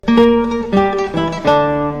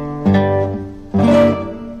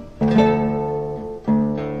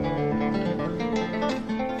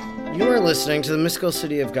listening to the Mystical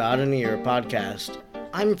City of God in a Year podcast.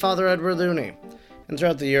 I'm Father Edward Looney, and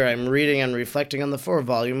throughout the year I'm reading and reflecting on the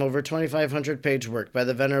 4-volume, over 2,500-page work by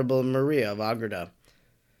the Venerable Maria of Agreda.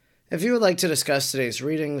 If you would like to discuss today's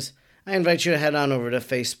readings, I invite you to head on over to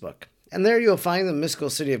Facebook, and there you'll find the Mystical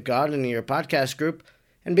City of God in a Year podcast group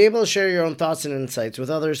and be able to share your own thoughts and insights with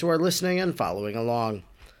others who are listening and following along.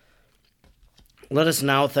 Let us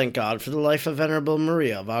now thank God for the life of Venerable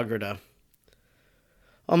Maria of Agreda.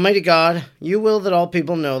 Almighty God, you will that all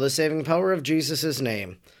people know the saving power of Jesus'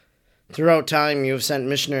 name. Throughout time you have sent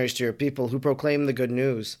missionaries to your people who proclaim the good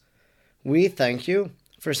news. We thank you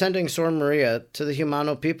for sending Sor Maria to the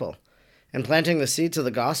Humano people and planting the seeds of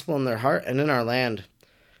the gospel in their heart and in our land.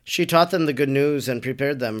 She taught them the good news and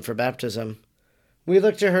prepared them for baptism. We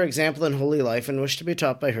look to her example in holy life and wish to be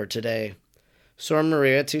taught by her today. Sor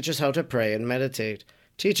Maria, teach us how to pray and meditate.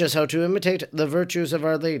 Teach us how to imitate the virtues of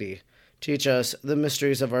Our Lady. Teach us the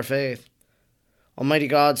mysteries of our faith. Almighty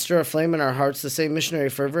God, stir aflame in our hearts the same missionary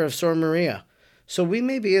fervor of Sor Maria, so we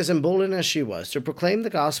may be as emboldened as she was to proclaim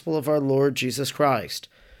the gospel of our Lord Jesus Christ,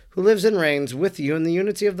 who lives and reigns with you in the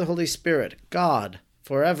unity of the Holy Spirit, God,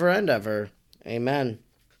 forever and ever. Amen.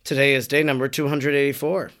 Today is day number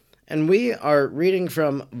 284, and we are reading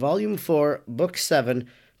from Volume 4, Book 7,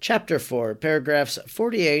 Chapter 4, paragraphs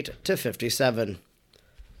 48 to 57.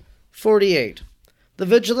 48. The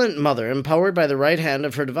vigilant mother, empowered by the right hand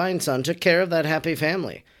of her divine Son, took care of that happy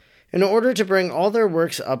family, in order to bring all their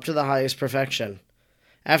works up to the highest perfection.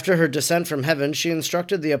 After her descent from heaven, she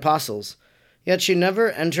instructed the apostles, yet she never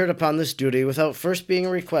entered upon this duty without first being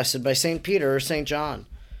requested by St. Peter or St. John.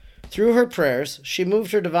 Through her prayers, she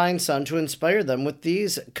moved her divine Son to inspire them with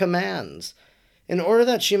these commands, in order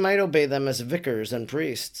that she might obey them as vicars and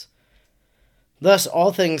priests. Thus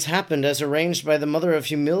all things happened as arranged by the Mother of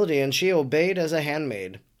Humility, and she obeyed as a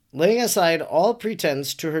handmaid, laying aside all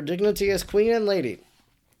pretense to her dignity as Queen and Lady,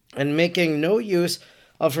 and making no use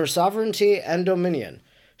of her sovereignty and dominion.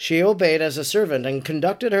 She obeyed as a servant and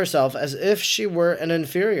conducted herself as if she were an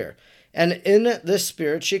inferior, and in this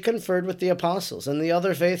spirit she conferred with the apostles and the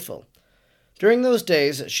other faithful. During those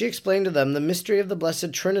days she explained to them the mystery of the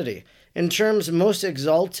Blessed Trinity in terms most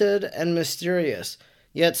exalted and mysterious,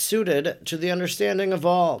 yet suited to the understanding of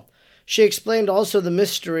all. She explained also the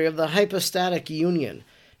mystery of the hypostatic union,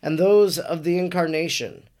 and those of the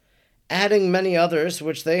Incarnation, adding many others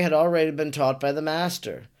which they had already been taught by the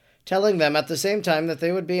Master, telling them at the same time that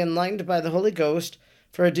they would be enlightened by the Holy Ghost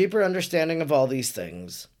for a deeper understanding of all these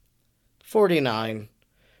things. 49.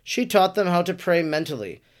 She taught them how to pray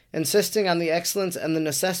mentally, insisting on the excellence and the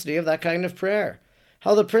necessity of that kind of prayer,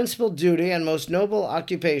 how the principal duty and most noble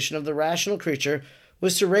occupation of the rational creature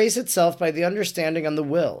was to raise itself by the understanding and the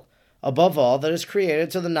will, above all that is created,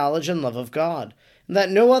 to the knowledge and love of God, and that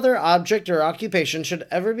no other object or occupation should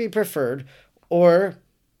ever be preferred or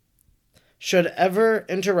should ever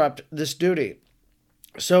interrupt this duty,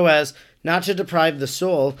 so as not to deprive the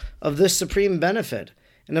soul of this supreme benefit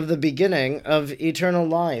and of the beginning of eternal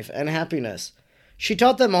life and happiness. She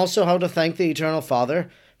taught them also how to thank the Eternal Father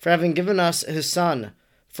for having given us his Son,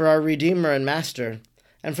 for our Redeemer and Master,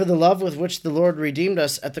 and for the love with which the Lord redeemed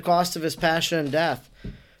us at the cost of his passion and death.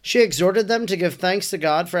 She exhorted them to give thanks to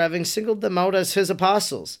God for having singled them out as his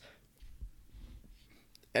apostles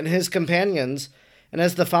and his companions, and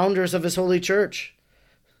as the founders of his holy church.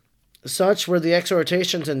 Such were the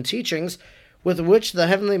exhortations and teachings with which the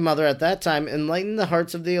Heavenly Mother at that time enlightened the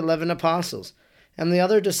hearts of the 11 apostles and the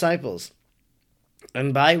other disciples,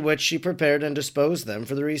 and by which she prepared and disposed them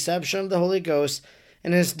for the reception of the Holy Ghost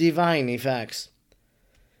and his divine effects.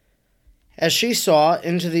 As she saw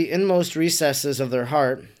into the inmost recesses of their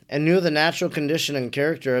heart, and knew the natural condition and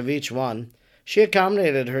character of each one, she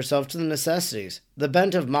accommodated herself to the necessities, the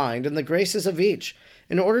bent of mind, and the graces of each,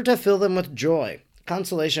 in order to fill them with joy,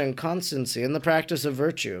 consolation, and constancy in the practice of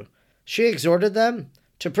virtue. She exhorted them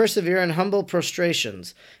to persevere in humble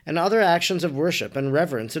prostrations and other actions of worship and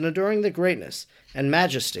reverence in adoring the greatness and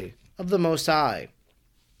majesty of the Most High.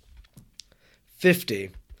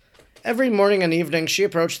 50. Every morning and evening she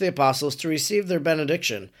approached the apostles to receive their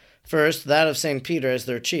benediction, first that of St. Peter as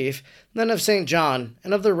their chief, then of St. John,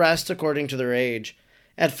 and of the rest according to their age.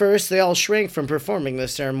 At first they all shrank from performing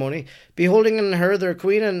this ceremony, beholding in her their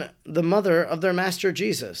queen and the mother of their Master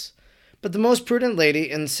Jesus. But the most prudent lady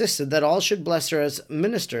insisted that all should bless her as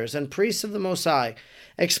ministers and priests of the Most High,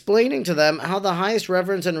 explaining to them how the highest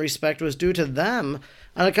reverence and respect was due to them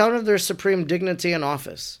on account of their supreme dignity and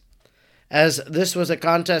office. As this was a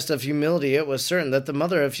contest of humility, it was certain that the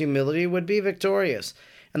Mother of Humility would be victorious,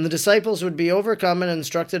 and the disciples would be overcome and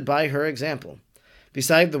instructed by her example.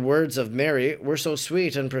 beside the words of Mary, were so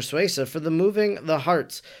sweet and persuasive for the moving the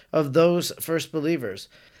hearts of those first believers,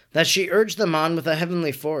 that she urged them on with a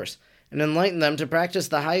heavenly force, and enlightened them to practice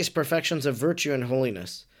the highest perfections of virtue and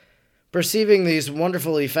holiness. Perceiving these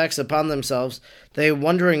wonderful effects upon themselves, they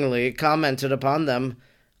wonderingly commented upon them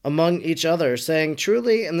among each other, saying,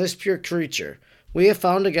 "Truly, in this pure creature, we have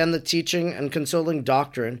found again the teaching and consoling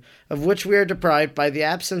doctrine of which we are deprived by the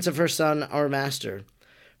absence of her Son, our Master.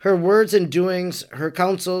 Her words and doings, her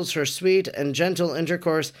counsels, her sweet and gentle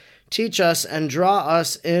intercourse teach us and draw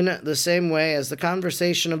us in the same way as the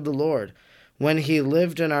conversation of the Lord, when he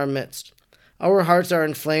lived in our midst. Our hearts are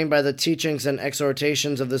inflamed by the teachings and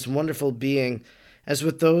exhortations of this wonderful being, as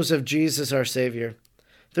with those of Jesus our Savior.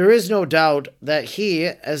 There is no doubt that he,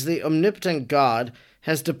 as the omnipotent God,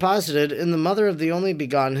 has deposited in the Mother of the Only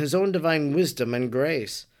Begotten his own divine wisdom and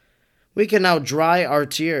grace. We can now dry our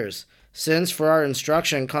tears, since for our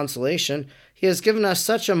instruction and consolation he has given us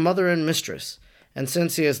such a mother and mistress, and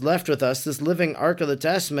since he has left with us this living ark of the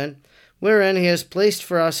Testament, wherein he has placed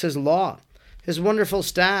for us his law, his wonderful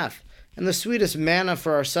staff, and the sweetest manna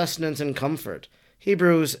for our sustenance and comfort.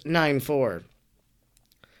 Hebrews 9:4.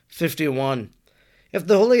 51. If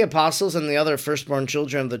the holy apostles and the other firstborn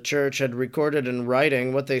children of the church had recorded in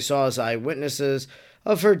writing what they saw as eyewitnesses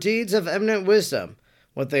of her deeds of eminent wisdom,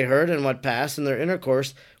 what they heard and what passed in their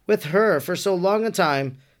intercourse with her for so long a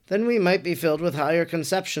time, then we might be filled with higher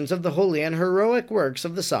conceptions of the holy and heroic works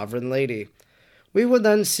of the sovereign lady. We would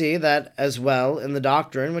then see that, as well in the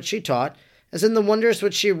doctrine which she taught, as in the wonders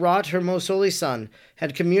which she wrought, her most holy Son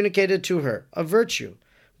had communicated to her a virtue,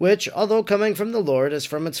 which, although coming from the Lord as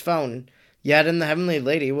from its fountain, yet in the heavenly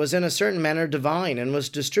lady was in a certain manner divine, and was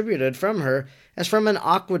distributed from her as from an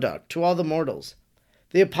aqueduct to all the mortals.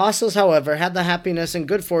 The apostles, however, had the happiness and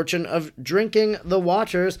good fortune of drinking the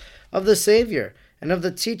waters of the Savior, and of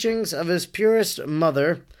the teachings of his purest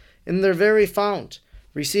mother in their very fount,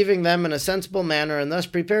 receiving them in a sensible manner, and thus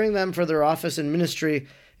preparing them for their office and ministry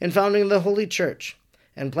in founding the Holy Church,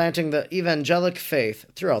 and planting the evangelic faith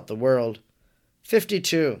throughout the world.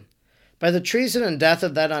 52. By the treason and death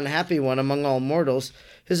of that unhappy one among all mortals,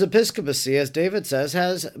 his episcopacy, as David says,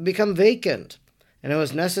 has become vacant, and it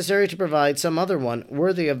was necessary to provide some other one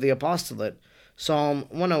worthy of the apostolate. Psalm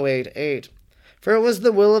 108:8. For it was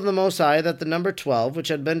the will of the Most High that the number 12, which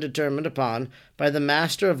had been determined upon by the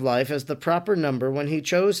Master of life as the proper number when he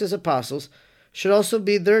chose his apostles, should also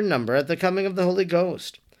be their number at the coming of the Holy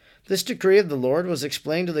Ghost. This decree of the Lord was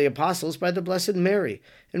explained to the apostles by the Blessed Mary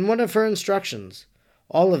in one of her instructions.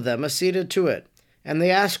 All of them acceded to it, and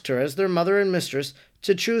they asked her, as their mother and mistress,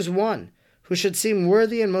 to choose one who should seem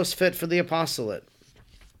worthy and most fit for the apostolate.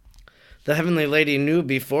 The heavenly lady knew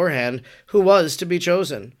beforehand who was to be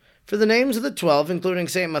chosen, for the names of the 12, including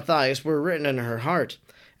St. Matthias, were written in her heart,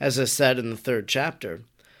 as is said in the 3rd chapter.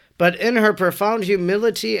 But in her profound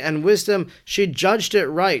humility and wisdom she judged it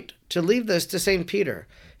right to leave this to St. Peter,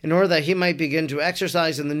 in order that he might begin to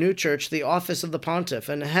exercise in the new church the office of the pontiff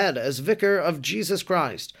and head as vicar of Jesus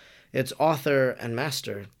Christ, its author and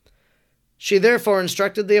master. She therefore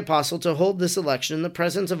instructed the apostle to hold this election in the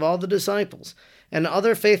presence of all the disciples and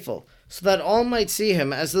other faithful, so that all might see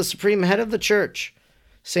him as the supreme head of the church.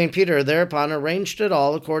 St. Peter thereupon arranged it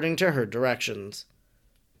all according to her directions.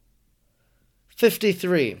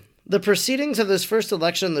 53. The proceedings of this first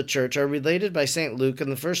election in the church are related by St. Luke in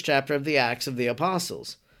the 1st chapter of the Acts of the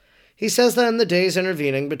Apostles. He says that in the days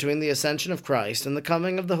intervening between the ascension of Christ and the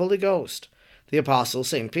coming of the Holy Ghost, the apostle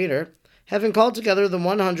St. Peter, having called together the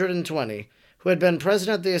 120 who had been present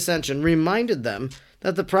at the ascension, reminded them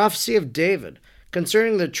that the prophecy of David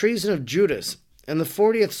concerning the treason of Judas in the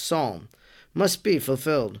 40th Psalm must be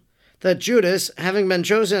fulfilled, that Judas, having been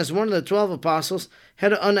chosen as one of the 12 apostles,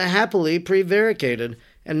 had unhappily prevaricated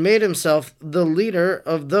and made himself the leader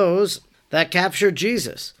of those that captured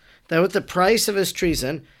Jesus, that with the price of his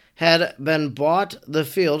treason had been bought the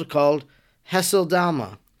field called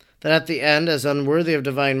Haceldama, that at the end, as unworthy of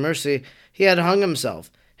divine mercy, he had hung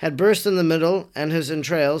himself, had burst in the middle, and his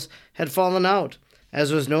entrails had fallen out,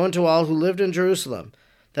 as was known to all who lived in Jerusalem,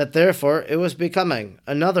 that therefore it was becoming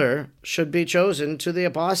another should be chosen to the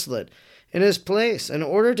apostolate in his place, in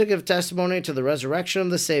order to give testimony to the resurrection of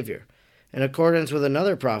the Savior, in accordance with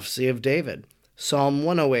another prophecy of David, Psalm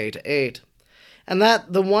 108:8, and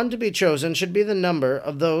that the one to be chosen should be the number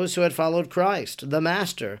of those who had followed Christ, the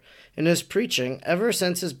Master, in his preaching ever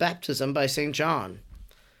since his baptism by St. John.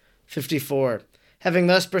 54. Having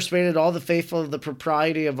thus persuaded all the faithful of the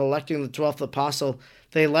propriety of electing the 12th apostle,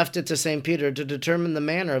 they left it to St. Peter to determine the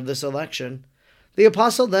manner of this election. The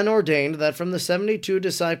apostle then ordained that from the 72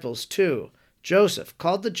 disciples 2, Joseph,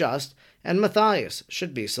 called the Just, and Matthias,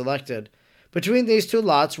 should be selected. Between these two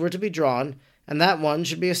lots were to be drawn, and that one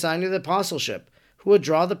should be assigned to the apostleship, who would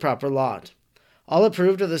draw the proper lot. All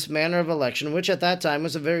approved of this manner of election, which at that time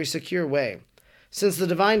was a very secure way, since the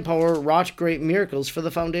divine power wrought great miracles for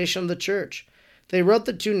the foundation of the church. They wrote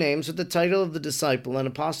the two names with the title of the disciple and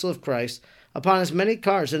apostle of Christ upon as many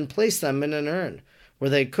cards and placed them in an urn, where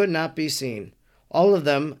they could not be seen. All of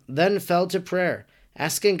them then fell to prayer,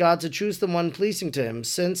 asking God to choose the one pleasing to him,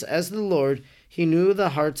 since, as the Lord, he knew the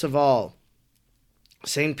hearts of all.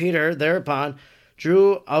 St. Peter, thereupon,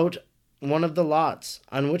 drew out one of the lots,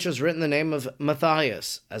 on which was written the name of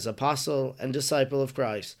Matthias, as apostle and disciple of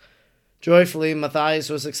Christ. Joyfully, Matthias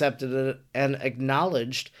was accepted and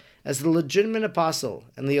acknowledged as the legitimate apostle,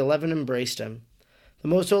 and the 11 embraced him. The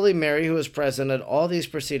Most Holy Mary, who was present at all these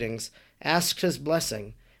proceedings, asked his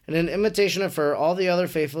blessing, and in imitation of her all the other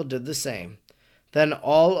faithful did the same. Then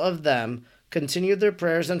all of them continued their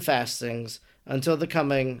prayers and fastings until the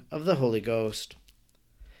coming of the Holy Ghost.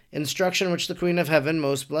 Instruction which the Queen of Heaven,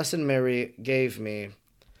 most blessed Mary, gave me.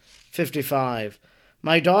 55.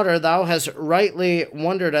 My daughter, thou hast rightly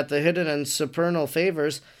wondered at the hidden and supernal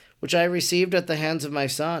favors which I received at the hands of my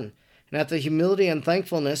Son, and at the humility and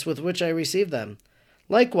thankfulness with which I received them.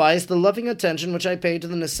 Likewise, the loving attention which I paid to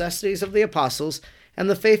the necessities of the apostles and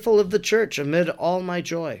the faithful of the church amid all my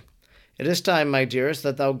joy. It is time, my dearest,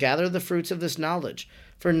 that thou gather the fruits of this knowledge,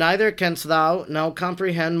 for neither canst thou now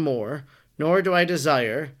comprehend more, nor do I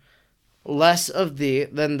desire less of thee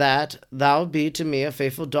than that thou be to me a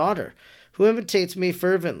faithful daughter, who imitates me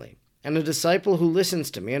fervently, and a disciple who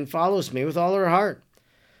listens to me and follows me with all her heart.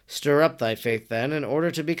 Stir up thy faith, then, in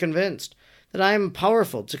order to be convinced that I am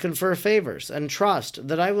powerful to confer favors, and trust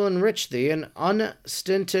that I will enrich thee in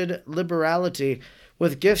unstinted liberality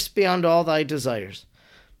with gifts beyond all thy desires.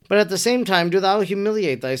 But at the same time do thou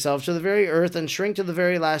humiliate thyself to the very earth, and shrink to the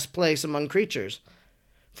very last place among creatures.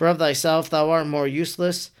 For of thyself thou art more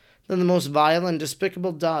useless than the most vile and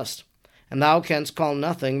despicable dust, and thou canst call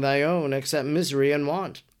nothing thy own except misery and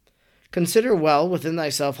want. Consider well within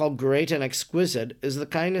thyself how great and exquisite is the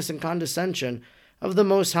kindness and condescension of the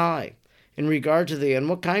Most High in regard to thee, and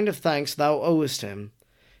what kind of thanks thou owest him.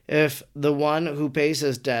 If the one who pays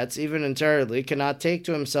his debts, even entirely, cannot take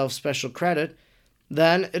to himself special credit,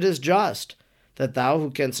 then it is just that thou, who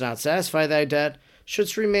canst not satisfy thy debt,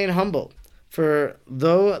 shouldst remain humble. For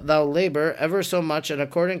though thou labor ever so much and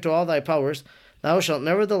according to all thy powers, thou shalt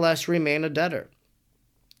nevertheless remain a debtor.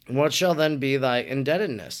 What shall then be thy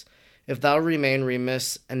indebtedness, if thou remain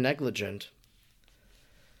remiss and negligent?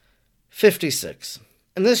 56.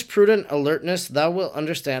 In this prudent alertness thou wilt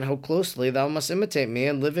understand how closely thou must imitate me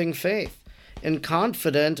in living faith, in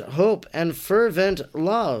confident hope and fervent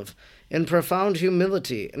love, in profound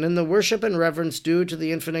humility, and in the worship and reverence due to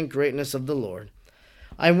the infinite greatness of the Lord.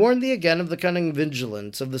 I warn thee again of the cunning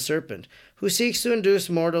vigilance of the serpent, who seeks to induce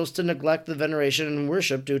mortals to neglect the veneration and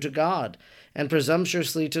worship due to God, and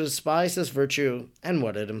presumptuously to despise this virtue and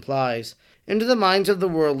what it implies. Into the minds of the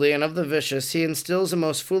worldly and of the vicious he instills a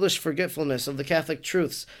most foolish forgetfulness of the Catholic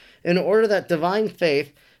truths, in order that divine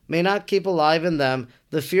faith may not keep alive in them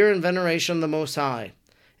the fear and veneration of the Most High.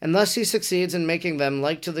 And thus he succeeds in making them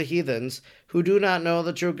like to the heathens, who do not know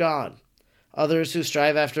the true God, others who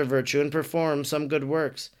strive after virtue and perform some good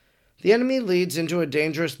works. The enemy leads into a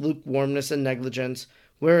dangerous lukewarmness and negligence,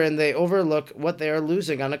 wherein they overlook what they are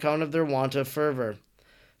losing on account of their want of fervor.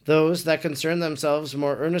 Those that concern themselves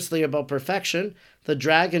more earnestly about perfection, the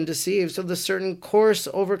dragon deceives with a certain coarse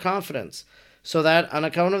overconfidence, so that on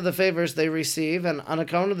account of the favors they receive and on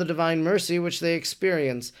account of the divine mercy which they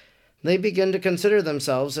experience, they begin to consider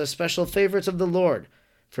themselves as special favorites of the Lord,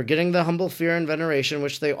 forgetting the humble fear and veneration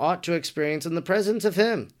which they ought to experience in the presence of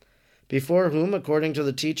Him, before whom, according to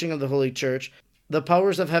the teaching of the Holy Church, the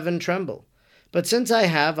powers of heaven tremble. But since I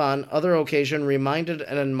have on other occasion reminded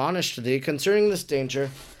and admonished thee concerning this danger,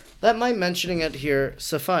 let my mentioning it here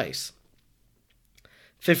suffice.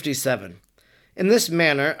 57. In this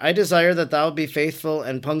manner I desire that thou be faithful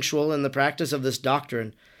and punctual in the practice of this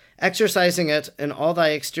doctrine, exercising it in all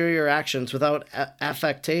thy exterior actions without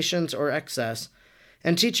affectations or excess,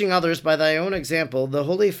 and teaching others by thy own example the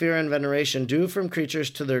holy fear and veneration due from creatures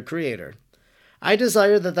to their Creator. I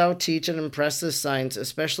desire that thou teach and impress this science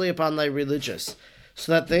especially upon thy religious,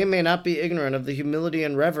 so that they may not be ignorant of the humility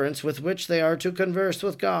and reverence with which they are to converse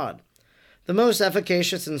with God. The most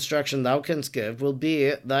efficacious instruction thou canst give will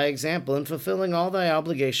be thy example in fulfilling all thy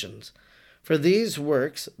obligations. For these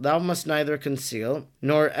works thou must neither conceal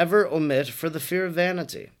nor ever omit for the fear of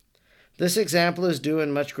vanity. This example is due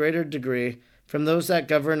in much greater degree from those that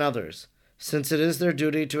govern others, since it is their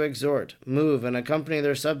duty to exhort, move, and accompany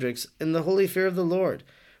their subjects in the holy fear of the Lord,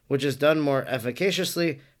 which is done more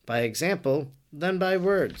efficaciously by example than by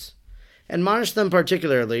words. Admonish them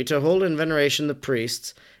particularly to hold in veneration the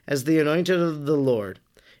priests as the anointed of the Lord.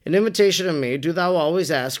 In imitation of me, do thou always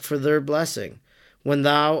ask for their blessing, when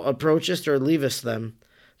thou approachest or leavest them.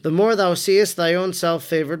 The more thou seest thy own self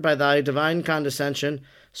favored by thy divine condescension,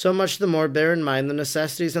 so much the more bear in mind the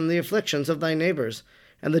necessities and the afflictions of thy neighbors,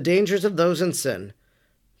 and the dangers of those in sin,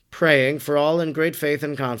 praying for all in great faith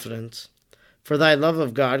and confidence. For thy love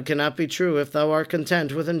of God cannot be true if thou art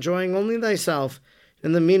content with enjoying only thyself, and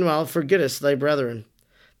in the meanwhile forgettest thy brethren.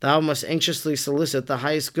 Thou must anxiously solicit the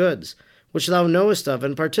highest goods, which thou knowest of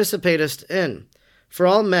and participatest in, for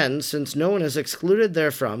all men, since no one is excluded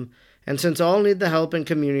therefrom, and since all need the help and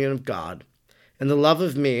communion of God. In the love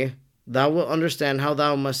of me, thou wilt understand how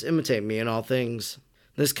thou must imitate me in all things.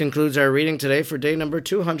 This concludes our reading today for day number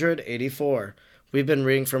 284. We've been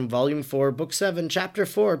reading from Volume 4, Book 7, Chapter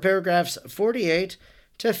 4, paragraphs 48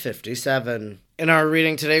 to 57. In our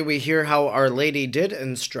reading today, we hear how Our Lady did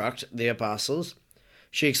instruct the apostles.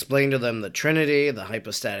 She explained to them the Trinity, the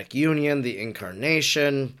hypostatic union, the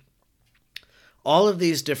Incarnation, all of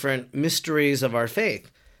these different mysteries of our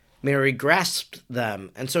faith. Mary grasped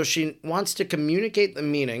them, and so she wants to communicate the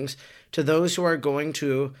meanings to those who are going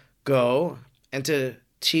to go and to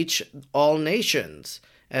teach all nations,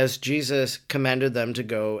 as Jesus commanded them to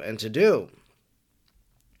go and to do.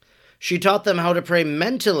 She taught them how to pray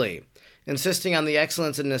mentally, insisting on the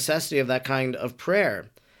excellence and necessity of that kind of prayer.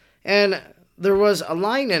 And there was a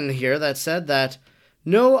line in here that said that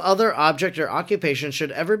no other object or occupation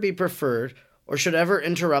should ever be preferred or should ever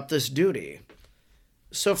interrupt this duty.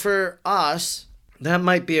 So for us, that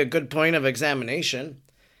might be a good point of examination.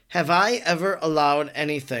 Have I ever allowed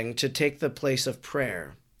anything to take the place of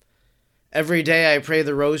prayer? Every day I pray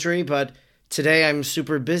the rosary, but today I'm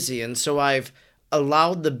super busy, and so I've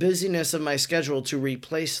allowed the busyness of my schedule to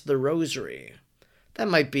replace the rosary. That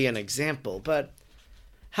might be an example, but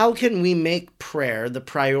how can we make prayer the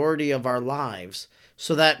priority of our lives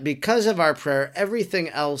so that because of our prayer, everything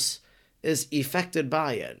else is affected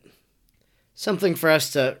by it? Something for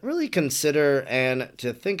us to really consider and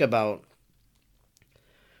to think about.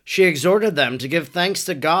 She exhorted them to give thanks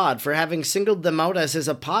to God for having singled them out as his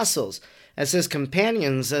apostles, as his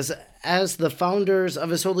companions, as the founders of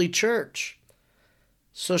his holy church.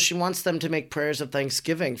 So she wants them to make prayers of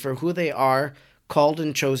thanksgiving for who they are, called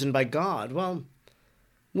and chosen by God. Well,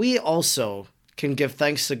 we also can give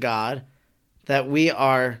thanks to God that we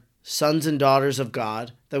are sons and daughters of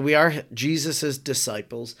God, that we are Jesus'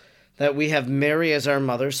 disciples, that we have Mary as our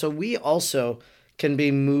mother, so we also can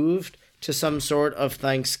be moved to some sort of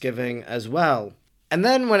thanksgiving as well. And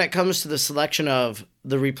then when it comes to the selection of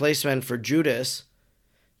the replacement for Judas,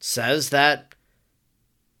 it says that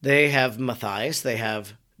they have Matthias, they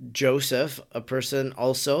have Joseph, a person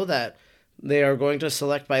also that they are going to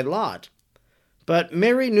select by lot. But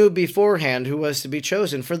Mary knew beforehand who was to be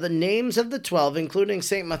chosen, for the names of the 12, including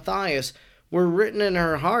St. Matthias, were written in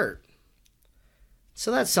her heart. So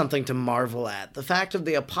that's something to marvel at, the fact of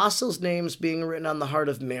the apostles' names being written on the heart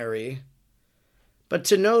of Mary. But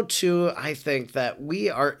to know, too, I think that we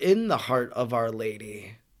are in the heart of Our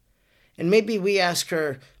Lady. And maybe we ask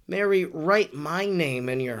her, Mary, write my name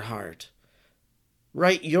in your heart.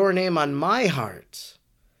 Write your name on my heart,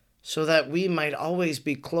 so that we might always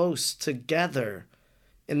be close together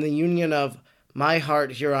in the union of my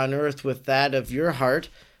heart here on earth with that of your heart,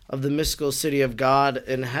 of the mystical city of God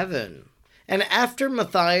in heaven. And after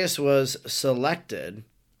Matthias was selected,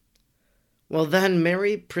 well, then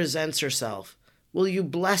Mary presents herself. Will you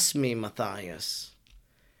bless me, Matthias?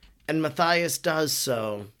 And Matthias does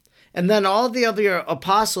so. And then all the other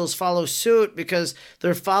apostles follow suit because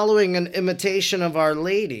they're following an imitation of Our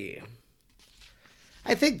Lady.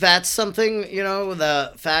 I think that's something,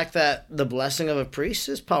 the fact that the blessing of a priest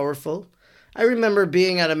is powerful. I remember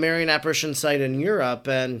being at a Marian apparition site in Europe,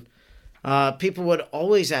 and people would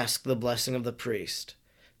always ask the blessing of the priest.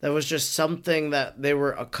 That was just something that they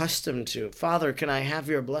were accustomed to. Father, can I have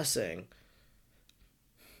your blessing?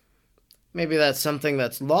 Maybe that's something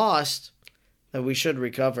that's lost that we should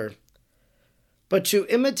recover. But to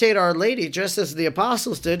imitate Our Lady, just as the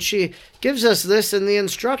apostles did, she gives us this in the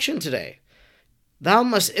instruction today. Thou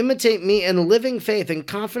must imitate me in living faith, in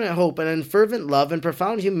confident hope, and in fervent love, and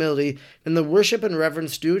profound humility, in the worship and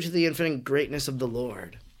reverence due to the infinite greatness of the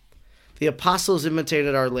Lord. The apostles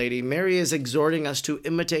imitated Our Lady. Mary is exhorting us to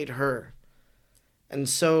imitate her. And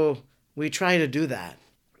so we try to do that.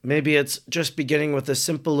 Maybe it's just beginning with a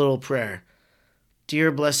simple little prayer.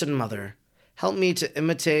 Dear Blessed Mother, help me to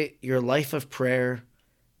imitate your life of prayer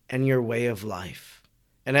and your way of life.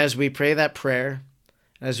 And as we pray that prayer,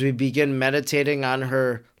 as we begin meditating on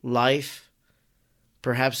her life,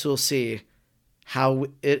 perhaps we'll see how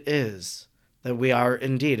it is that we are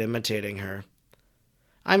indeed imitating her.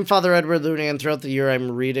 I'm Father Edward Looney, and throughout the year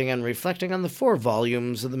I'm reading and reflecting on the 4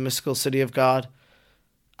 volumes of the Mystical City of God.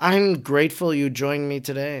 I'm grateful you joined me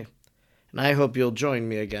today, and I hope you'll join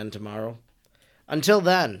me again tomorrow. Until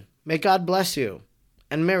then, may God bless you,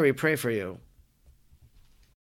 and Mary pray for you.